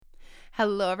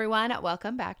Hello, everyone.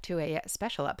 Welcome back to a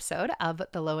special episode of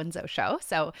the Lo and Zoe Show.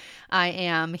 So, I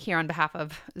am here on behalf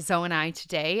of Zoe and I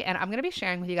today, and I'm going to be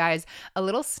sharing with you guys a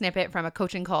little snippet from a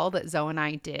coaching call that Zoe and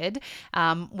I did,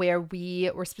 where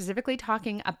we were specifically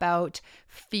talking about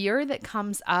fear that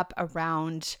comes up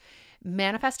around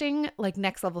manifesting like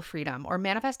next level freedom or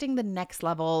manifesting the next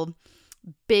level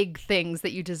big things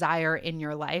that you desire in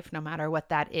your life, no matter what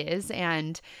that is.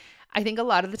 And I think a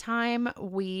lot of the time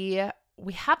we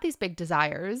have these big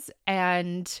desires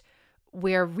and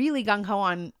we're really gung ho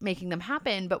on making them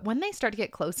happen. But when they start to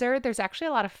get closer, there's actually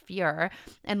a lot of fear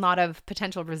and a lot of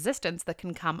potential resistance that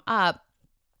can come up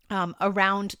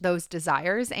around those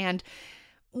desires and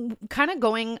kind of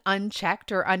going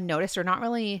unchecked or unnoticed or not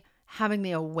really having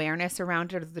the awareness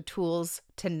around it or the tools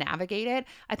to navigate it.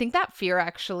 I think that fear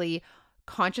actually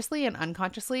consciously and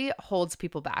unconsciously holds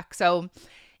people back. So,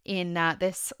 in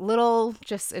this little,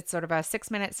 just it's sort of a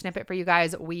 6-minute snippet for you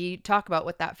guys. We talk about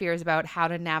what that fear is about, how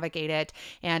to navigate it.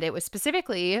 And it was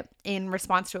specifically in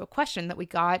response to a question that we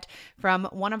got from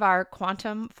one of our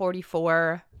Quantum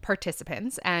 44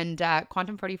 participants. And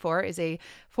Quantum 44 is a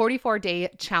 44-day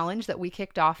challenge that we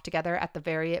kicked off together at the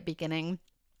very beginning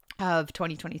of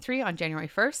 2023 on January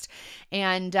 1st.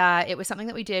 And it was something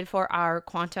that we did for our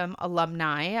quantum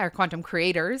alumni, our quantum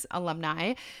creators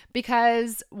alumni,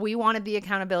 because we wanted the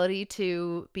accountability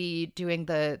to be doing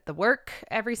the work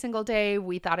every single day.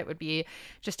 We thought it would be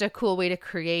just a cool way to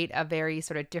create a very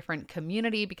sort of different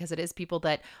community because it is people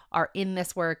that are in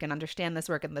this work and understand this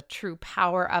work and the true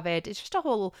power of it. It's just a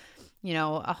whole,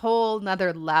 a whole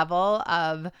nother level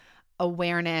of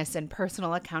awareness and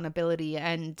personal accountability.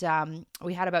 And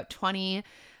we had about 20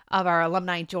 of our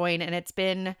alumni join, and it's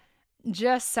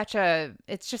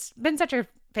just been such a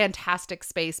fantastic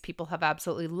space. People have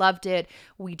absolutely loved it.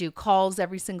 We do calls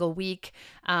every single week.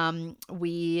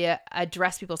 We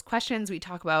address people's questions. We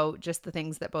talk about just the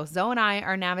things that both Zoe and I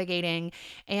are navigating.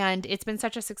 And it's been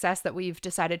such a success that we've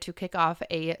decided to kick off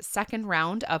a second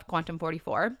round of Quantum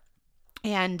 44.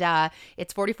 And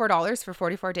it's $44 for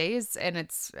 44 days. And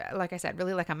it's, like I said,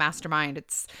 really like a mastermind.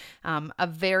 It's a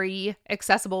very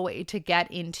accessible way to get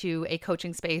into a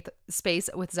coaching space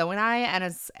with Zoe and I,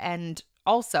 and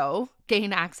also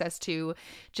gain access to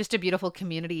just a beautiful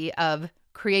community of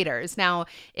creators. Now,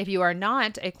 if you are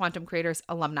not a Quantum Creators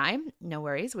alumni, no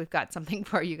worries. We've got something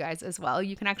for you guys as well.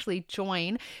 You can actually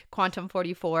join Quantum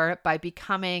 44 by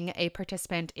becoming a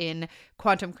participant in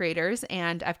Quantum Creators.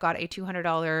 And I've got a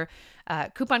 $200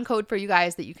 coupon code for you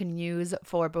guys that you can use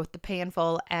for both the pay in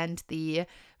full and the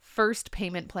first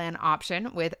payment plan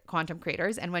option with Quantum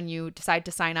Creators. And when you decide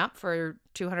to sign up for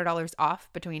 $200 off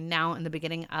between now and the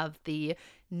beginning of the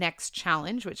next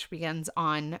challenge, which begins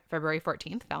on February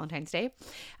 14th, Valentine's Day,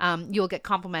 you'll get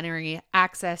complimentary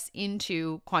access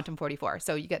into Quantum 44.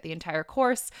 So you get the entire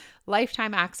course,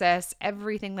 lifetime access,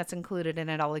 everything that's included in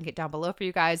it. I'll link it down below for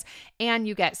you guys. And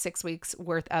you get 6 weeks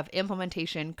worth of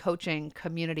implementation, coaching,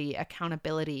 community,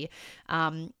 accountability,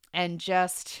 and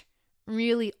just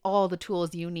really all the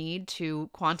tools you need to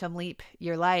quantum leap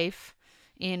your life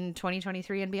in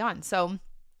 2023 and beyond. So I'm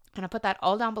going to put that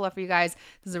all down below for you guys.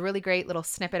 This is a really great little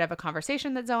snippet of a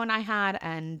conversation that Zoe and I had,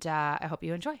 and I hope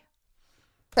you enjoy.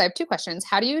 So I have two questions.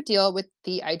 How do you deal with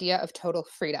the idea of total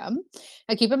freedom?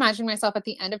 I keep imagining myself at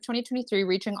the end of 2023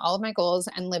 reaching all of my goals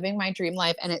and living my dream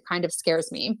life, and it kind of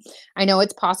scares me. I know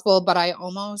it's possible, but I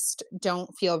almost don't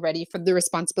feel ready for the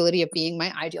responsibility of being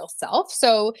my ideal self.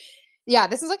 So, yeah,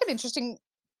 this is like an interesting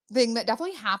thing that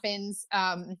definitely happens.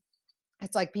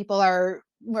 It's like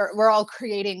we're all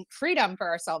creating freedom for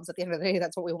ourselves at the end of the day.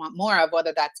 That's what we want more of,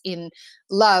 whether that's in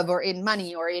love or in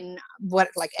money or in what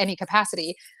like any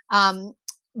capacity.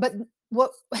 But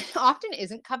what often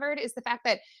isn't covered is the fact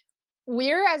that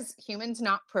we're as humans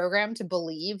not programmed to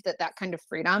believe that that kind of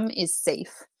freedom is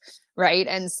safe, right?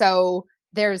 And so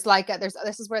there's like there's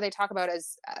this is where they talk about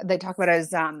as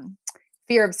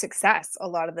fear of success a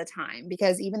lot of the time,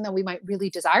 because even though we might really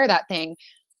desire that thing,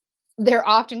 there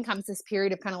often comes this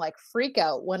period of kind of like freak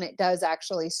out when it does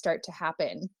actually start to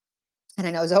happen. And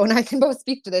I know Zoe and I can both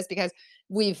speak to this because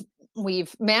we've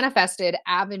manifested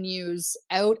avenues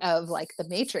out of like the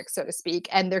matrix, so to speak,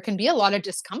 and there can be a lot of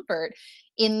discomfort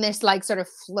in this like sort of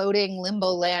floating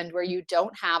limbo land where you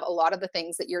don't have a lot of the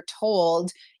things that you're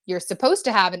told you're supposed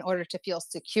to have in order to feel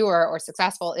secure or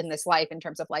successful in this life in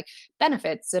terms of like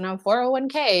benefits and a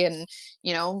 401k and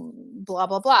blah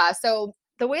blah blah. So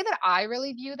the way that I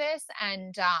really view this,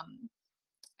 and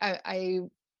I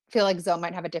feel like Zoe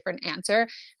might have a different answer.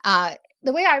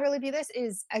 The way I really view this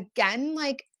is, again,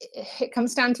 like it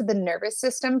comes down to the nervous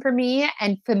system for me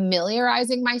and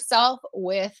familiarizing myself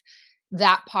with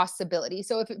that possibility.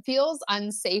 So if it feels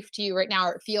unsafe to you right now,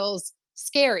 or it feels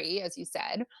scary, as you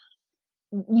said,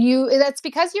 you that's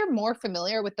because you're more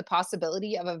familiar with the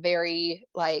possibility of a very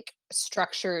like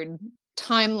structured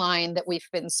timeline that we've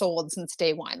been sold since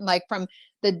day one. Like from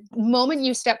the moment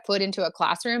you step foot into a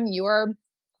classroom, you are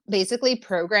basically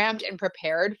programmed and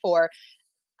prepared for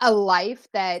a life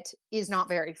that is not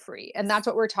very free. And that's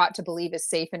what we're taught to believe is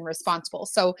safe and responsible.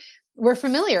 So we're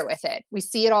familiar with it. We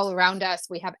see it all around us.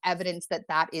 We have evidence that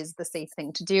that is the safe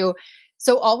thing to do.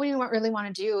 So all we really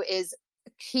want to do is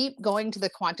keep going to the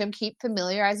quantum, keep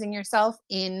familiarizing yourself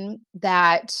in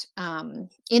that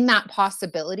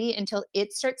possibility until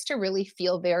it starts to really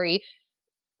feel very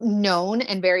known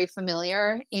and very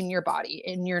familiar in your body,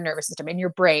 in your nervous system, in your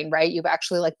brain, right? You've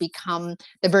actually like become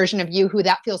the version of you who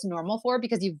that feels normal for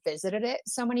because you've visited it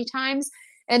so many times.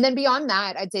 And then beyond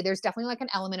that, I'd say there's definitely like an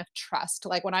element of trust.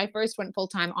 Like when I first went full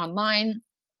time online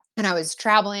and I was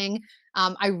traveling,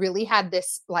 I really had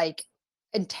this like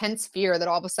intense fear that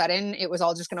all of a sudden it was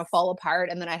all just going to fall apart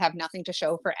and then I'd have nothing to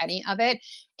show for any of it.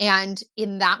 And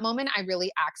in that moment, I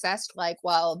really accessed like,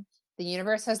 well, the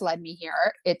universe has led me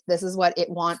here. This is what it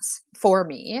wants for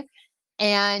me.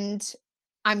 And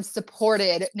I'm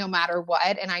supported no matter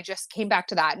what. And I just came back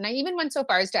to that. And I even went so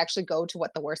far as to actually go to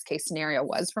what the worst case scenario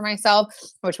was for myself,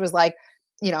 which was like,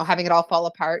 having it all fall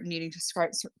apart and needing to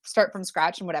start from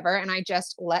scratch and whatever. And I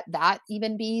just let that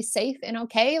even be safe and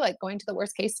okay, like going to the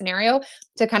worst case scenario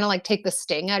to kind of like take the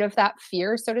sting out of that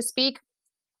fear, so to speak.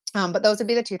 But those would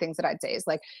be the two things that I'd say is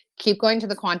like keep going to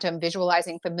the quantum,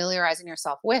 visualizing, familiarizing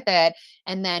yourself with it,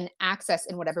 and then access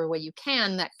in whatever way you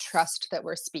can that trust that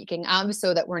we're speaking of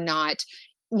so that we're not,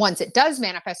 once it does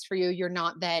manifest for you, you're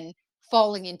not then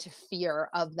falling into fear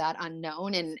of that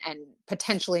unknown and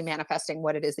potentially manifesting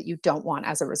what it is that you don't want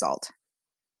as a result.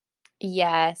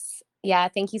 Yes. Yeah,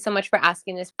 thank you so much for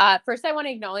asking this. First, I want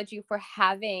to acknowledge you for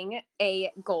having a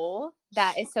goal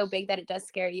that is so big that it does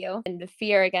scare you. And the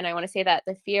fear, again, I want to say that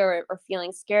the fear or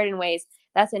feeling scared in ways,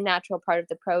 that's a natural part of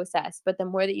the process. But the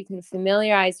more that you can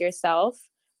familiarize yourself,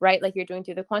 right, like you're doing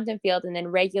through the quantum field, and then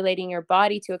regulating your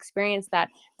body to experience that,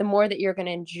 the more that you're going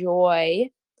to enjoy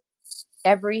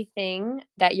everything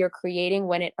that you're creating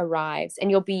when it arrives,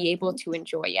 and you'll be able to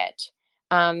enjoy it.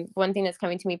 One thing that's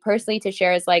coming to me personally to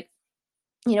share is like,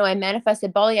 I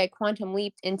manifested Bali, I quantum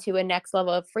leaped into a next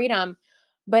level of freedom,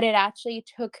 but it actually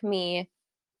took me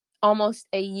almost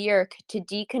a year to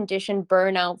decondition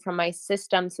burnout from my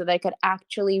system so that I could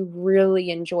actually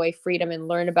really enjoy freedom and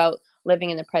learn about living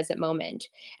in the present moment.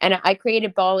 And I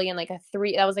created Bali in like that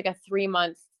was like a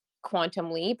 3-month quantum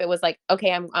leap. It was like,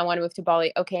 okay, I want to move to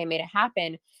Bali. Okay, I made it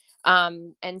happen.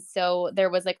 And so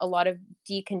there was like a lot of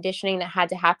deconditioning that had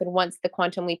to happen once the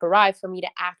quantum leap arrived for me to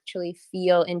actually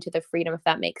feel into the freedom, if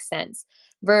that makes sense.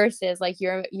 Versus like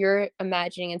you're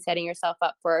imagining and setting yourself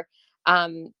up for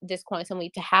this quantum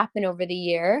leap to happen over the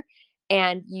year,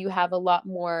 and you have a lot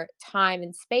more time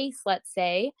and space, let's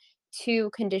say,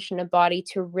 to condition a body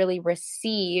to really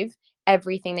receive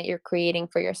everything that you're creating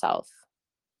for yourself.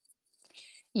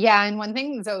 Yeah. And one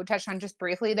thing Zoe touched on just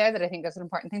briefly there that I think is an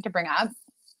important thing to bring up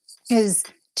is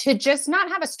to just not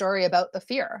have a story about the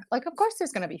fear. Like, of course,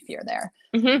 there's going to be fear there,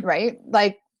 Hmm. right?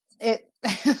 Like, it,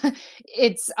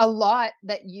 it's a lot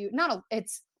that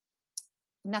it's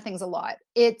nothing's a lot.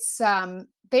 It's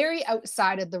very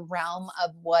outside of the realm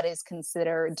of what is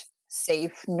considered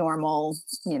safe, normal,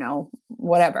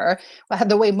 whatever,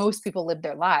 the way most people live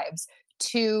their lives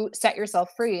to set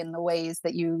yourself free in the ways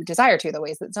that you desire to, the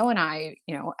ways that Zoe and I,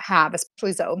 have,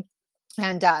 especially Zoe.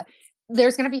 And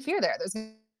there's going to be fear there. There's going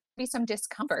to be some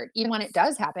discomfort even when it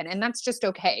does happen. And that's just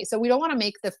okay. So we don't want to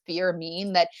make the fear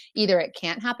mean that either it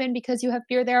can't happen because you have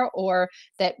fear there, or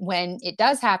that when it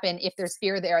does happen, if there's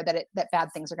fear there, that bad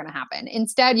things are going to happen.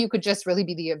 Instead, you could just really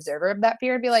be the observer of that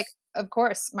fear and be like, of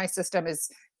course, my system is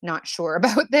not sure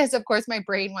about this. Of course, my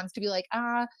brain wants to be like,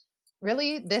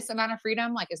 really, this amount of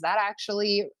freedom, like, is that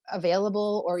actually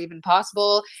available or even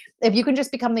possible? If you can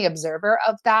just become the observer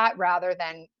of that rather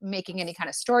than making any kind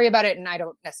of story about it, and I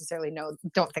don't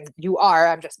think you are,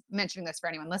 I'm just mentioning this for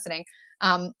anyone listening,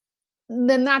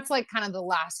 then that's like kind of the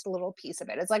last little piece of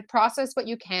it. It's like process what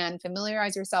you can,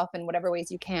 familiarize yourself in whatever ways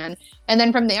you can, and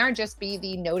then from there just be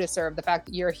the noticer of the fact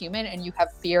that you're a human and you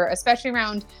have fear, especially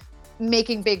around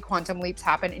making big quantum leaps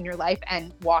happen in your life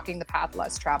and walking the path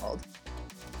less traveled.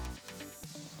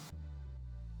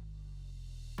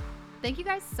 Thank you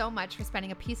guys so much for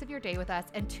spending a piece of your day with us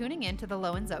and tuning in to the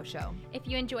Lo and Zoe Show. If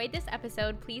you enjoyed this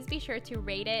episode, please be sure to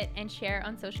rate it and share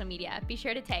on social media. Be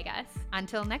sure to tag us.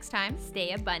 Until next time,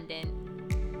 Stay abundant.